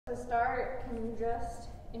To start, can you just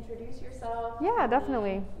introduce yourself? Yeah,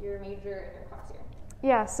 definitely. Your major and your class year.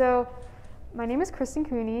 Yeah, so my name is Kristen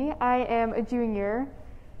Cooney. I am a junior.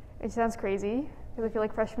 It sounds crazy because I feel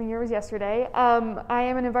like freshman year was yesterday. I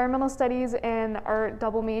am an environmental studies and art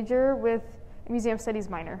double major with a museum studies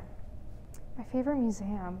minor. My favorite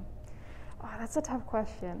museum? Oh, that's a tough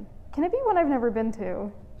question. Can it be one I've never been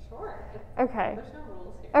to? Sure. Okay. There's no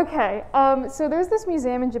rules here. Okay. So there's this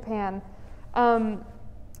museum in Japan.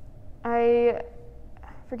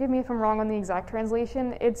 Forgive me if I'm wrong on the exact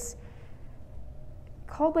translation. It's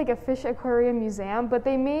called like a fish aquarium museum, but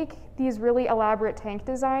they make these really elaborate tank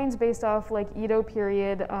designs based off like Edo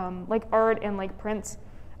period, like art and like prints.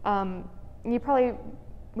 You probably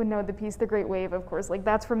would know the piece, The Great Wave, of course, like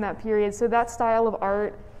that's from that period. So that style of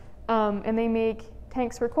art, and they make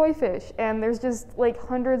tanks for koi fish, and there's just like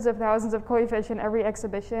hundreds of thousands of koi fish in every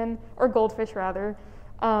exhibition, or goldfish rather.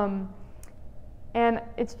 And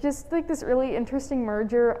it's just like this really interesting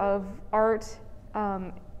merger of art,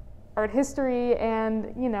 art history,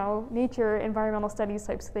 and nature, environmental studies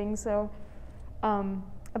types of things. So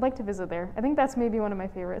I'd like to visit there. I think that's maybe one of my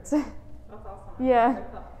favorites. That's awesome. Yeah.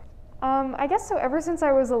 I guess so. Ever since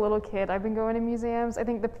I was a little kid, I've been going to museums. I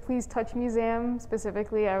think the Please Touch Museum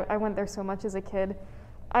specifically, I went there so much as a kid.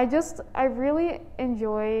 I really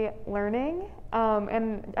enjoy learning,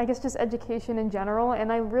 and I guess just education in general, and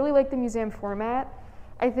I really like the museum format.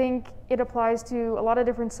 I think it applies to a lot of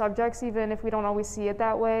different subjects, even if we don't always see it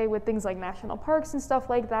that way, with things like national parks and stuff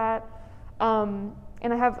like that. And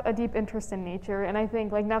I have a deep interest in nature, and I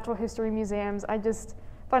think like natural history museums, I just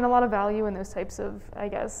find a lot of value in those types of, I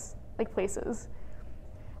guess, like places.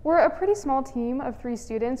 We're a pretty small team of 3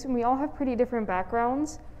 students, and we all have pretty different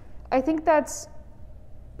backgrounds. I think that's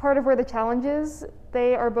part of where the challenge is.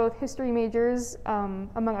 They are both history majors,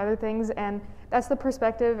 among other things, and that's the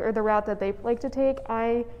perspective or the route that they like to take.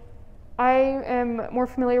 I am more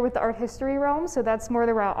familiar with the art history realm, so that's more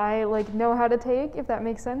the route I know how to take, if that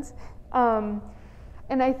makes sense. And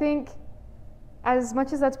I think as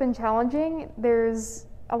much as that's been challenging, there's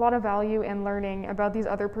a lot of value in learning about these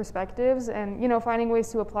other perspectives and finding ways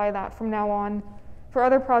to apply that from now on for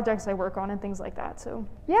other projects I work on and things like that. So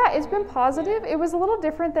yeah, it's been positive. It was a little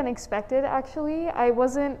different than expected, actually. I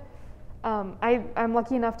wasn't, I'm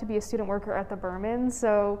lucky enough to be a student worker at the Berman,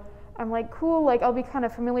 so I'm like, cool, I'll be kind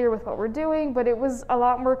of familiar with what we're doing, but it was a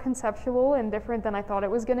lot more conceptual and different than I thought it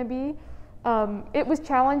was gonna be. It was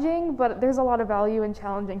challenging, but there's a lot of value in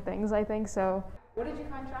challenging things, I think, so. What did you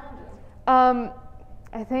find challenging?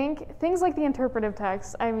 I think things like the interpretive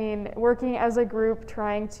text. I mean, working as a group,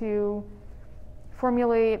 trying to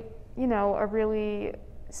formulate, a really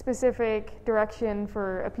specific direction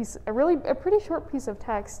for a pretty short piece of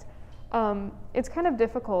text. It's kind of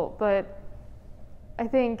difficult, but I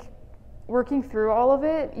think working through all of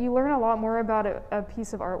it, you learn a lot more about a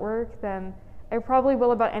piece of artwork than I probably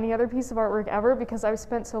will about any other piece of artwork ever, because I've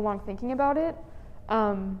spent so long thinking about it.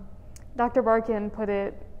 Dr. Barkin put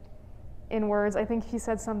it in words. I think she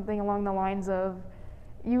said something along the lines of,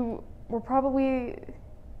 you were probably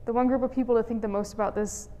the one group of people to think the most about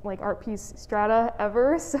this art piece Strata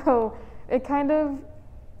ever. So it's kind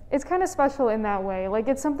of special in that way.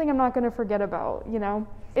 It's something I'm not going to forget about,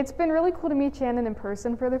 It's been really cool to meet Shannon in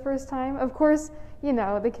person for the first time. Of course,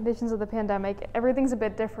 the conditions of the pandemic, everything's a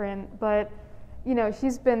bit different, but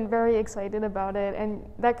she's been very excited about it, and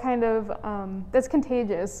that kind of, that's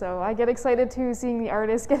contagious. So I get excited too, seeing the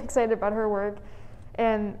artists get excited about her work.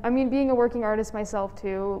 And I mean, being a working artist myself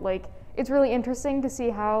too, it's really interesting to see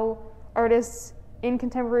how artists in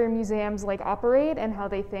contemporary museums operate and how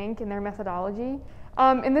they think and their methodology.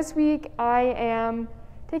 And this week I am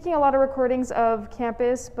taking a lot of recordings of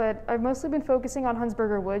campus, but I've mostly been focusing on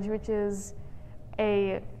Hunsberger Woods, which is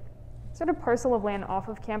a sort of parcel of land off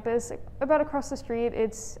of campus, about across the street.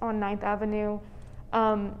 It's on 9th Avenue.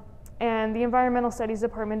 And the Environmental Studies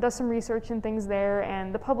Department does some research and things there,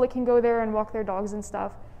 and the public can go there and walk their dogs and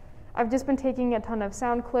stuff. I've just been taking a ton of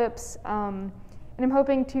sound clips, and I'm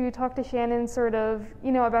hoping to talk to Shannon sort of,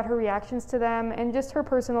 about her reactions to them and just her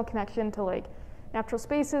personal connection to natural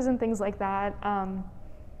spaces and things like that.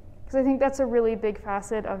 Because I think that's a really big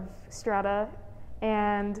facet of Strata,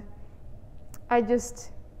 and I'd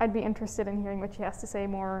be interested in hearing what she has to say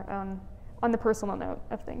more on the personal note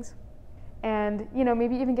of things. And,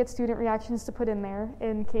 maybe even get student reactions to put in there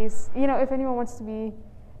in case, if anyone wants to be,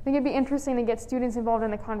 I think it'd be interesting to get students involved in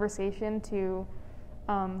the conversation to,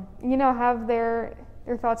 have their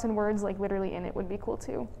thoughts and words literally in it would be cool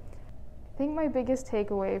too. I think my biggest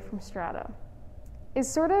takeaway from Strata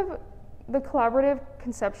is sort of the collaborative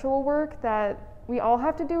conceptual work that we all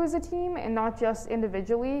have to do as a team and not just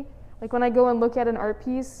individually. Like when I go and look at an art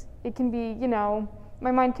piece, it can be, you know,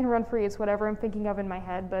 my mind can run free. It's whatever I'm thinking of in my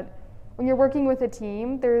head. But when you're working with a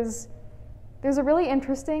team, there's a really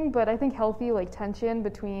interesting, but I think healthy, like tension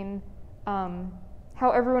between how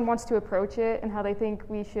everyone wants to approach it and how they think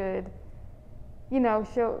we should, you know,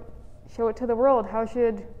 show it to the world. How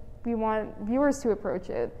should we want viewers to approach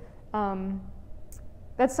it?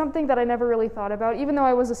 That's something that I never really thought about, even though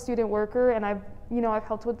I was a student worker and I've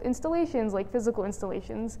helped with installations, like physical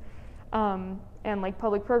installations, and like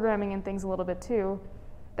public programming and things a little bit too.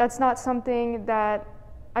 That's not something that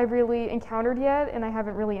I really encountered yet, and I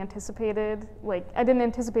haven't really anticipated, like I didn't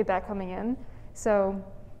anticipate that coming in. So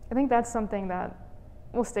I think that's something that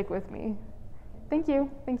will stick with me. Thank you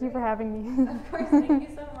for having me. Of course, thank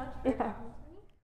you so much for Yeah.